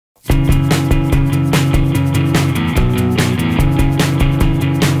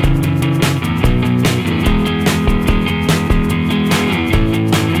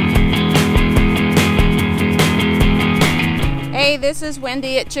this is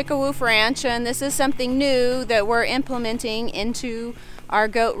Wendy at Chick-a-Woof Ranch, and this is something new that we're implementing into our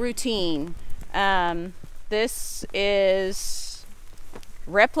goat routine. This is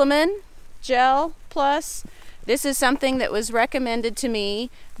Replamin Gel Plus. This is something that was recommended to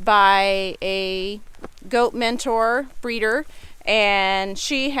me by a goat mentor breeder, and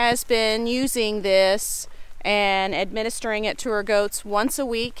she has been using this and administering it to her goats once a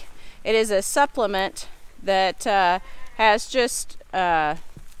week. It is a supplement that has just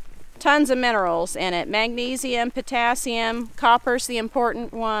tons of minerals in it. Magnesium, potassium, copper's the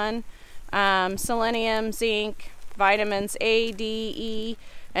important one, selenium, zinc, vitamins A, D, E,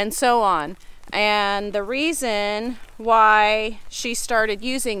 and so on. And the reason why she started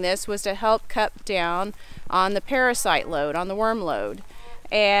using this was to help cut down on the parasite load, on the worm load.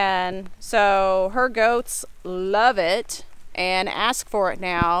 And so her goats love it and ask for it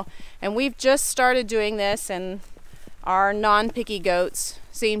now. And we've just started doing this, and our non-picky goats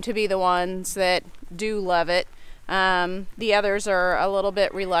seem to be the ones that do love it. The others are a little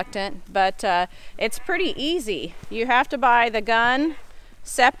bit reluctant, but it's pretty easy. You have to buy the gun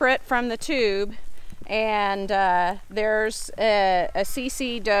separate from the tube, and there's a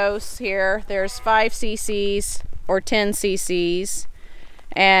cc dose here. There's 5 cc's or 10 cc's,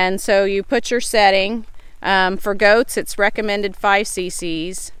 and so you put your setting. For goats, it's recommended 5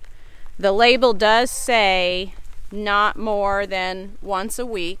 cc's. The label does say not more than once a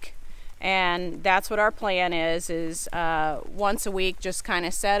week, and that's what our plan is once a week, just kind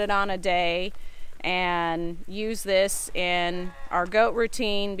of set it on a day and use this in our goat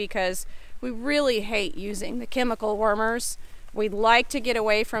routine, because we really hate using the chemical wormers. We'd like to get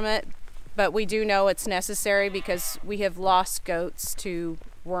away from it, but we do know it's necessary because we have lost goats to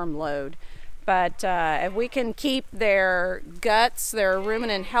worm load. But if we can keep their guts, their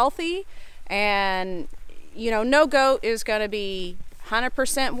ruminant healthy, and no goat is going to be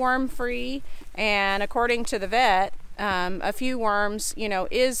 100% worm free, and according to the vet, a few worms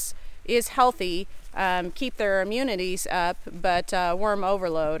is healthy, keep their immunities up, but worm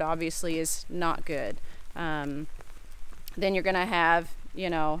overload obviously is not good. Then you're going to have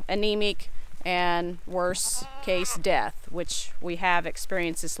anemic and worse case death, which we have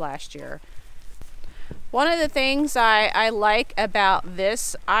experienced this last year. One of the things I like about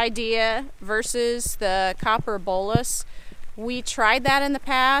this idea versus the copper bolus, we tried that in the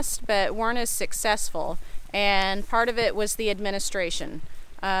past but weren't as successful, and part of it was the administration.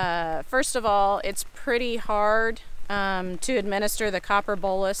 First of all, it's pretty hard to administer the copper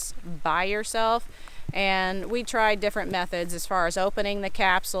bolus by yourself, and we tried different methods as far as opening the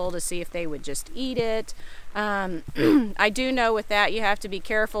capsule to see if they would just eat it. I do know with that you have to be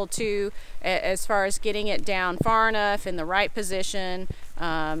careful too as far as getting it down far enough in the right position,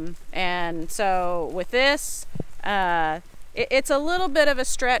 and so with this it's a little bit of a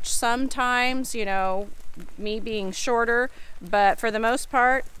stretch sometimes, me being shorter, but for the most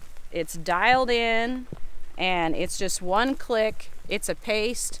part it's dialed in and it's just one click. It's a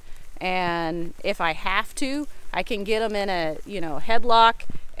paste, and if I have to, I can get them in a headlock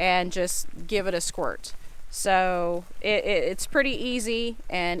and just give it a squirt. So it's pretty easy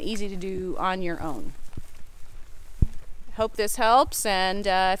and easy to do on your own. Hope this helps, and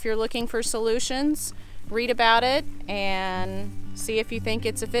if you're looking for solutions, read about it and see if you think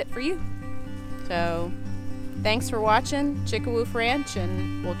it's a fit for you. So thanks for watching Chick-a-Woof Ranch,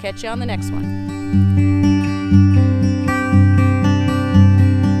 and we'll catch you on the next one.